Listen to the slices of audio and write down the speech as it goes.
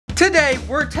Today,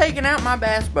 we're taking out my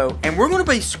bass boat and we're gonna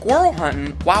be squirrel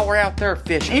hunting while we're out there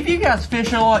fishing. If you guys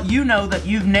fish a lot, you know that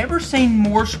you've never seen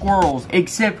more squirrels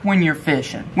except when you're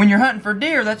fishing. When you're hunting for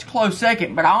deer, that's close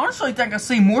second, but I honestly think I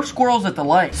see more squirrels at the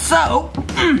lake. So,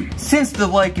 since the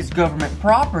lake is government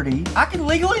property, I can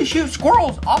legally shoot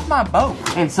squirrels off my boat.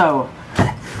 And so,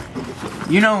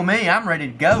 you know me, I'm ready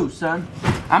to go, son.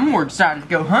 I'm more excited to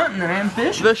go hunting than I am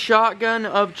fishing. The shotgun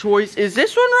of choice is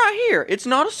this one right here. It's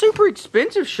not a super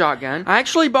expensive shotgun. I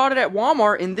actually bought it at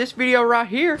Walmart in this video right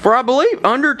here for, I believe,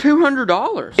 under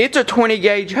 $200. It's a 20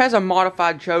 gauge, has a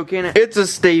modified choke in it. It's a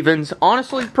Stevens.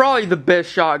 Honestly, probably the best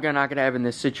shotgun I could have in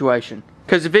this situation.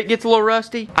 Because if it gets a little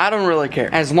rusty, I don't really care.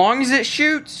 As long as it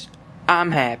shoots,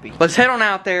 I'm happy. Let's head on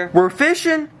out there. We're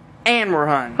fishing and we're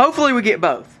hunting. Hopefully we get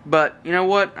both. But you know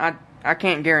what? I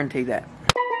can't guarantee that.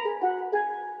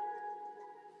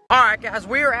 Alright guys,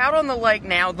 we are out on the lake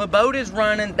now. The boat is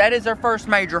running. That is our first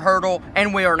major hurdle,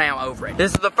 and we are now over it.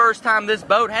 This is the first time this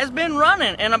boat has been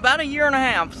running in about a year and a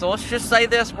half. So let's just say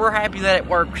this, we're happy that it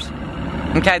works.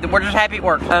 Okay, we're just happy it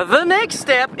works. The next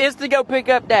step is to go pick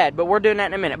up Dad, but we're doing that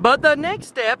in a minute. But the next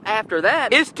step after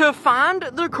that is to find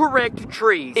the correct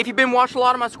trees. If you've been watching a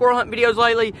lot of my squirrel hunt videos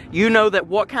lately, you know that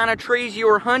what kind of trees you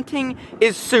are hunting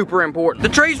is super important. The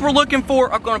trees we're looking for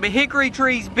are going to be hickory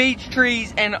trees, beech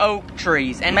trees, and oak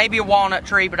trees, and maybe a walnut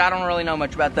tree, but I don't really know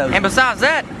much about those. And besides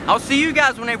that, I'll see you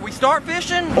guys whenever we start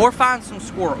fishing or find some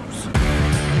squirrels.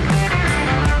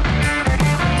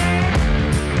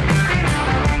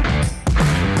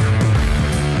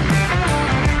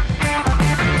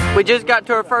 We just got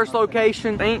to our first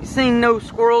location. I ain't seen no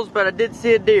squirrels, but I did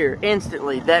see a deer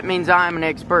instantly. That means I'm an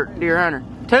expert deer hunter.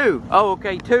 Two. Oh,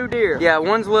 okay, 2 deer. Yeah,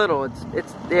 one's little.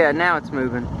 Yeah, now it's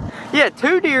moving. Yeah,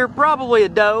 2 deer, probably a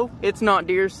doe. It's not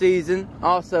deer season.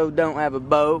 Also, don't have a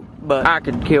bow, but I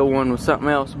could kill one with something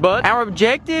else. But our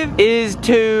objective is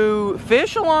to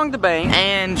fish along the bank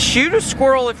and shoot a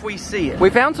squirrel if we see it. We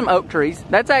found some oak trees.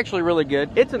 That's actually really good.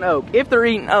 It's an oak, if they're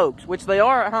eating oaks, which they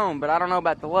are at home, but I don't know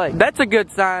about the lake. That's a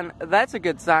good sign. That's a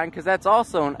good sign, because that's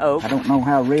also an oak. I don't know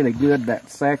how really good that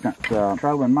second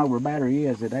trolling motor battery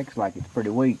is. It acts like it's pretty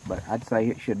weak, but I'd say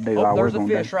it should do all we're gonna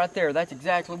do. There's a fish right there. That's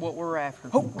exactly what we're after.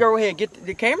 Oh, go ahead, get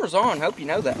the camera's on. Hope you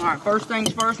know that. All right, first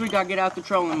things first, we gotta get out the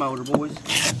trolling motor, boys.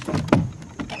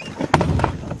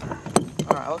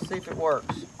 All right, let's see if it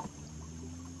works.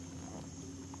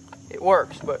 It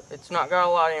works, but it's not got a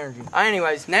lot of energy.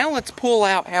 Anyways, now let's pull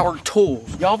out our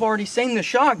tools. Y'all have already seen the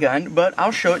shotgun, but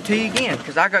I'll show it to you again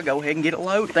because I gotta go ahead and get it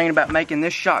loaded. Thinking about making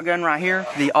this shotgun right here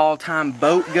the all-time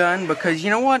boat gun, because you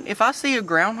know what? If I see a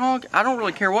groundhog, I don't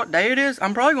really care what day it is,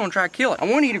 I'm probably gonna try to kill it. I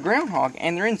want to eat a groundhog,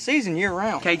 and they're in season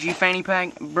year-round. KG fanny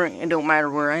pack, it don't matter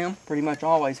where I am. Pretty much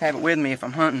always have it with me if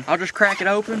I'm hunting. I'll just crack it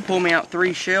open, pull me out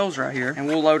 3 shells right here, and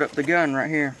we'll load up the gun right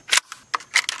here.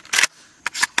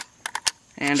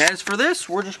 And as for this,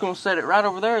 we're just going to set it right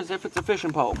over there as if it's a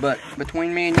fishing pole. But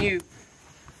between me and you,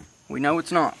 we know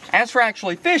it's not. As for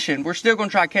actually fishing, we're still going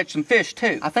to try to catch some fish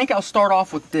too. I think I'll start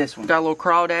off with this one. Got a little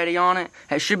crawdaddy on it.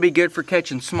 That should be good for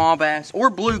catching small bass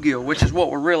or bluegill, which is what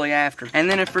we're really after. And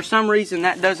then if for some reason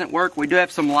that doesn't work, we do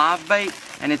have some live bait,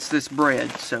 and it's this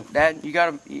bread. So Dad, you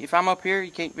gotta, if I'm up here,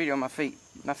 you can't video my feet.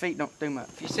 My feet don't do much.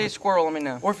 If you see a squirrel, let me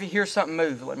know. Or if you hear something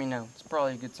move, let me know. It's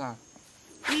probably a good sign.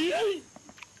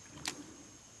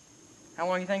 How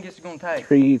long do you think this is going to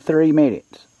take? 3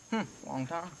 minutes. Long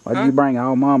time. What'd you bring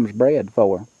all Mom's bread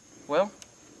for? Well,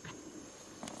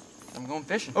 I'm going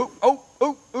fishing. All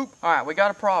right, we got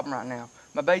a problem right now.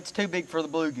 My bait's too big for the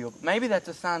bluegill. Maybe that's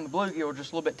a sign the bluegill are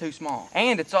just a little bit too small.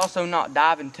 And it's also not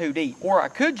diving too deep. Or I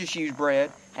could just use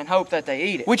bread and hope that they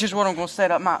eat it, which is what I'm going to set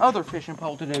up my other fishing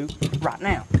pole to do right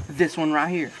now. This one right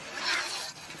here.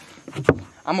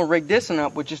 I'm going to rig this one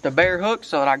up with just a bare hook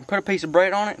so that I can put a piece of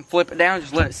bread on it and flip it down,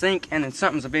 just let it sink, and then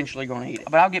something's eventually going to eat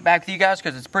it. But I'll get back with you guys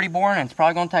because it's pretty boring and it's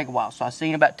probably going to take a while. So I'll see you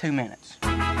in about 2 minutes.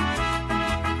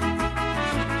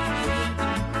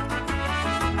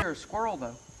 There's a squirrel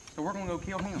though, so we're going to go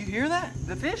kill him. You hear that?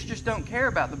 The fish just don't care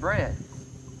about the bread.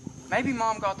 Maybe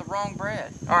Mom got the wrong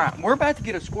bread. All right, we're about to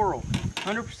get a squirrel.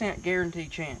 100%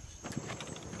 guaranteed chance.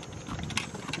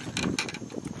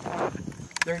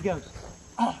 There he goes.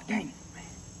 Oh, dang it.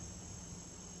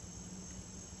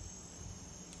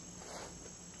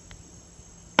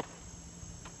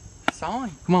 Saw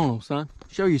him. Come on, little son.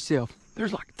 Show yourself.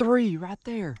 There's like 3 right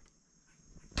there.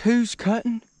 2's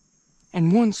cutting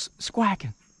and 1's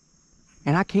squacking.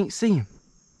 And I can't see him.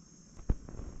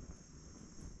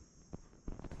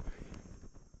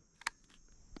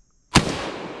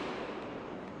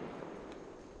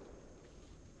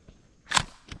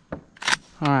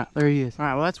 All right, there he is. All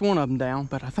right, well, that's one of them down,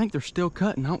 but I think they're still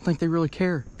cutting. I don't think they really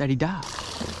care that he died.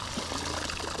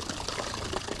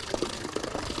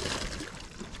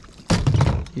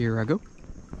 Here I go.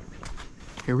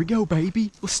 Here we go,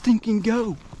 baby. Let's stinking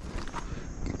go.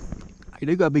 You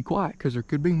do gotta be quiet because there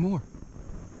could be more.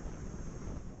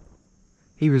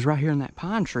 He was right here in that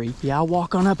pine tree. Yeah, I'll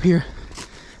walk on up here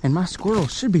and my squirrel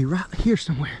should be right here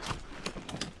somewhere.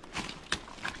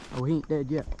 Oh, he ain't dead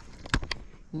yet.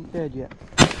 He ain't dead yet.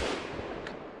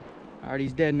 Alright,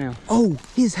 he's dead now. Oh,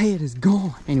 his head is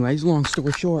gone. Anyways, long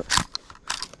story short,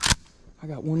 I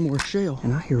got one more shell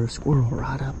and I hear a squirrel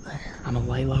right up there. I'm gonna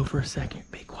lay low for a second,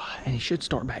 be quiet, and he should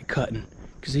start back cutting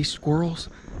because these squirrels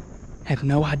have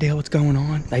no idea what's going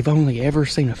on. They've only ever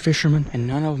seen a fisherman and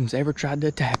none of them's ever tried to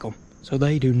attack them. So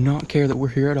they do not care that we're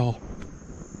here at all.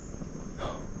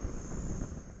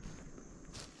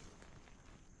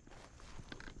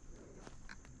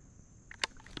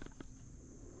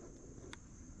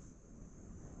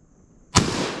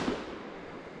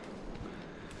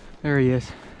 There he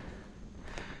is.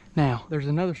 Now, there's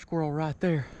another squirrel right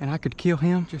there, and I could kill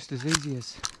him just as easy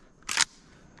as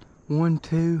 1,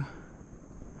 2,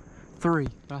 3.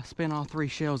 But I spent all 3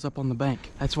 shells up on the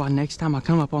bank. That's why next time I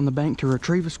come up on the bank to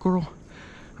retrieve a squirrel,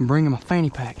 I'm bringing my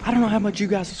fanny pack. I don't know how much you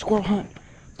guys squirrel hunt,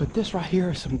 but this right here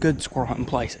is some good squirrel hunting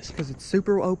places. Because it's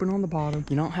super open on the bottom.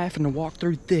 You're not having to walk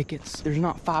through thickets. There's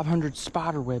not 500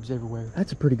 spider webs everywhere.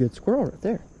 That's a pretty good squirrel right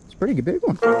there. It's a pretty big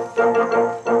one.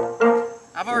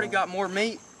 I've already got more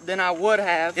meat than I would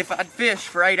have if I'd fished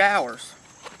for 8 hours.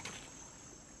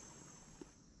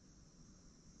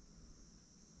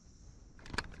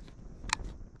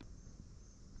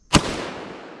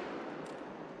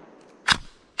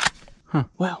 Huh,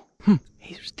 well,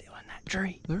 he's still in that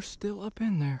tree. They're still up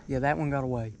in there. Yeah, that one got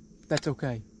away. That's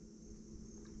okay.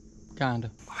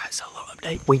 Kinda. All right, solo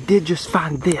update. We did just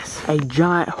find this, a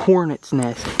giant hornet's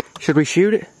nest. Should we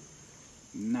shoot it?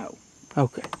 No.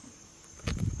 Okay.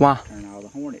 Why? Turn all the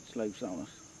hornets loose on us.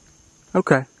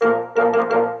 Okay.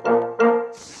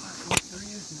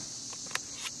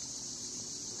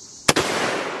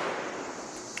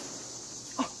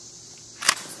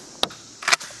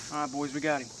 All right, boys, we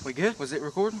got him. We good? Was it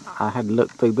recording? I had to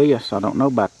look through this. I don't know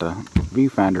about the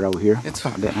viewfinder over here. It's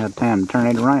fine. I didn't have time to turn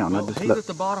it around. Well, I just he's looked. at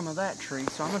the bottom of that tree,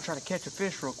 so I'm gonna try to catch a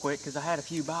fish real quick because I had a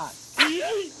few bites.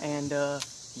 And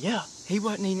yeah, he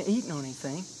wasn't even eating on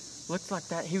anything. Looks like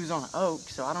that he was on an oak,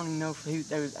 so I don't even know if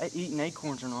they was eating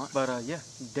acorns or not. But yeah,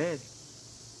 he's dead.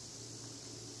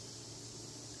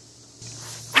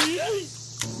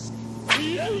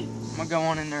 I'm gonna go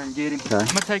on in there and get him. Okay. I'm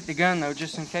gonna take the gun though,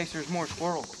 just in case there's more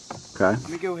squirrels. Okay. Let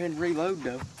me go ahead and reload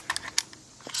though.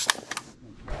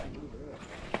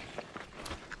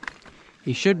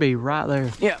 He should be right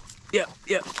there. Yep.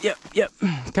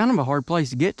 Kind of a hard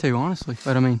place to get to, honestly.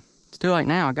 But I mean, it's too late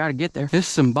now. I gotta get there. This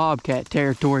is some bobcat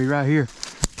territory right here.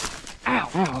 Ow,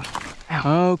 ow,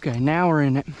 ow. Okay, now we're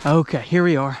in it. Okay, here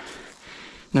we are.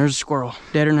 There's a squirrel,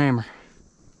 dead and hammer.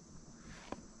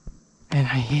 And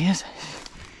he's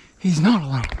not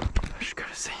alone. I just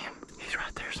gotta see him. He's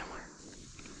right there somewhere.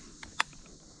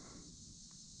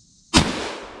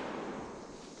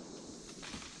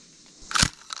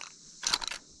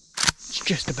 It's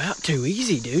just about too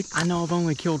easy, dude. I know I've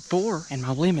only killed 4 and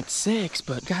my limit's 6,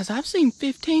 but guys, I've seen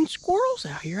 15 squirrels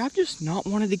out here. I've just not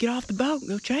wanted to get off the boat and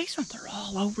go chase them. They're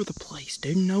all over the place,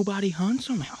 dude. Nobody hunts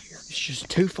them out here. It's just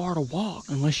too far to walk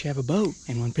unless you have a boat.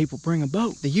 And when people bring a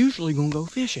boat, they usually gonna go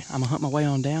fishing. I'm gonna hunt my way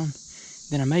on down.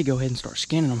 Then I may go ahead and start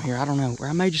skinning them here. I don't know. Or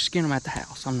I may just skin them at the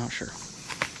house. I'm not sure.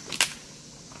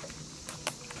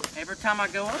 Every time I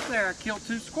go up there, I kill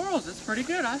 2 squirrels. It's pretty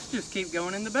good. I just keep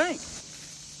going in the bank.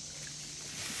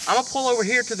 I'm gonna pull over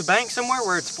here to the bank somewhere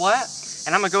where it's flat,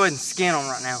 and I'm gonna go ahead and skin them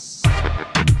right now.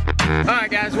 Alright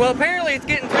guys, well apparently it's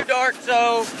getting too dark,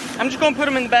 so I'm just gonna put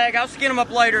them in the bag. I'll skin them up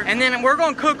later, and then we're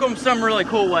gonna cook them some really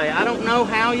cool way. I don't know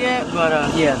how yet,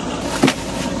 but yeah.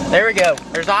 There we go.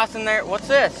 There's ice in there. What's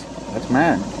this? That's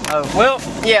mine. Oh, well,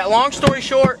 yeah, long story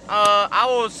short, I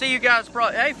will see you guys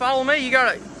probably. Hey, follow me. You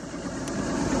gotta.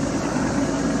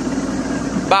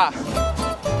 Bye.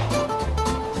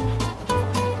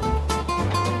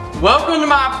 Welcome to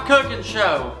my cooking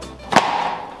show.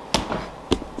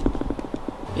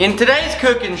 In today's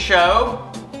cooking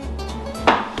show,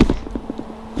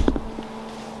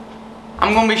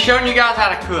 I'm going to be showing you guys how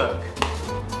to cook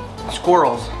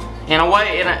squirrels in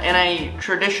a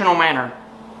traditional manner,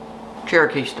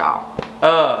 Cherokee style.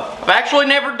 I've actually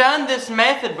never done this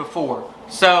method before,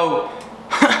 so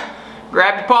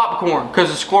grab your popcorn because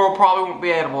the squirrel probably won't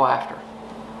be edible after.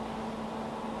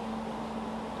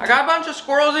 I got a bunch of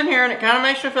squirrels in here and it kind of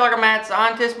makes me feel like a mad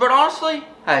scientist, but honestly,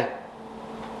 hey,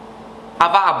 I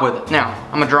vibe with it. Now,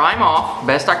 I'm gonna dry him off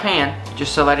best I can,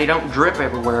 just so that he don't drip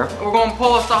everywhere. We're gonna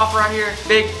pull this off right here.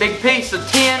 Big piece of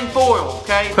tin foil,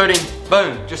 okay? Put him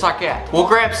Boom, just like that. We'll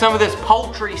grab some of this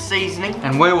poultry seasoning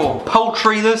and we will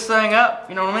poultry this thing up,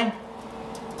 you know what I mean?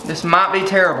 This might be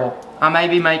terrible. I may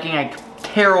be making a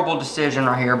terrible decision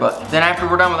right here, but then after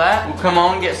we're done with that, we'll come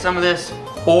on and get some of this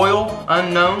oil,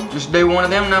 unknown. Just do one of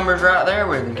them numbers right there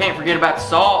with it. Can't forget about the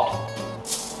salt.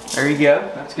 There you go,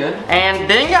 that's good. And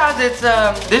then guys, it's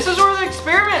this is where the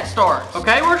experiment starts,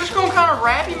 okay? We're just gonna kind of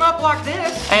wrap him up like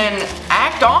this and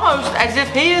act almost as if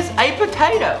he is a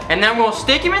potato. And then we'll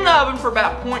stick him in the oven for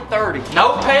about 0.30.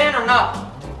 No pan or nothing.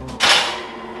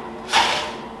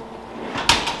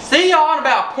 See y'all in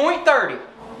about 0.30.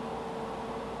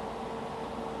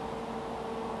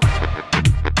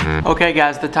 Okay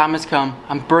guys, the time has come.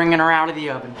 I'm bringing her out of the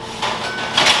oven.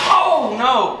 Oh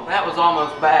no, that was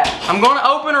almost bad. I'm gonna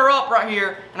open her up right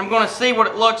here and I'm gonna see what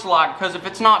it looks like, because if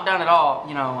it's not done at all,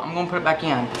 you know, I'm gonna put it back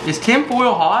in. Is tin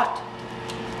foil hot?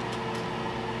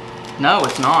 No,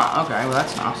 it's not. Okay, well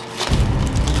that's nice.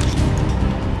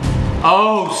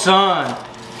 Oh son.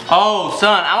 Oh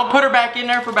son, I'm gonna put her back in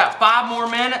there for about 5 more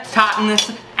minutes. Tighten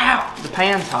this out. The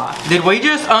pan's hot. Did we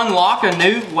just unlock a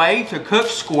new way to cook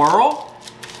squirrel?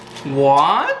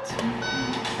 What?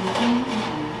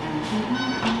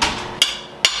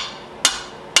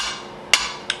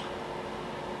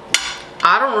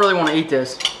 I don't really want to eat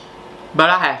this, but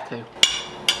I have to.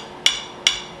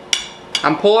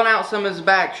 I'm pulling out some of his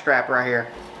back strap right here.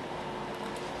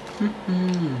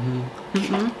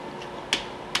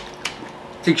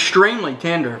 It's extremely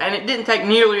tender, and it didn't take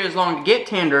nearly as long to get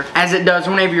tender as it does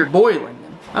whenever you're boiling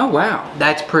them. Oh wow,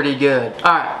 that's pretty good.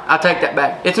 All right, I'll take that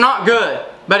back. It's not good,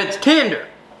 but it's tender.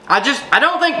 I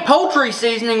don't think poultry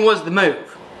seasoning was the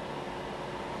move.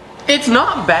 It's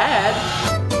not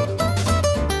bad.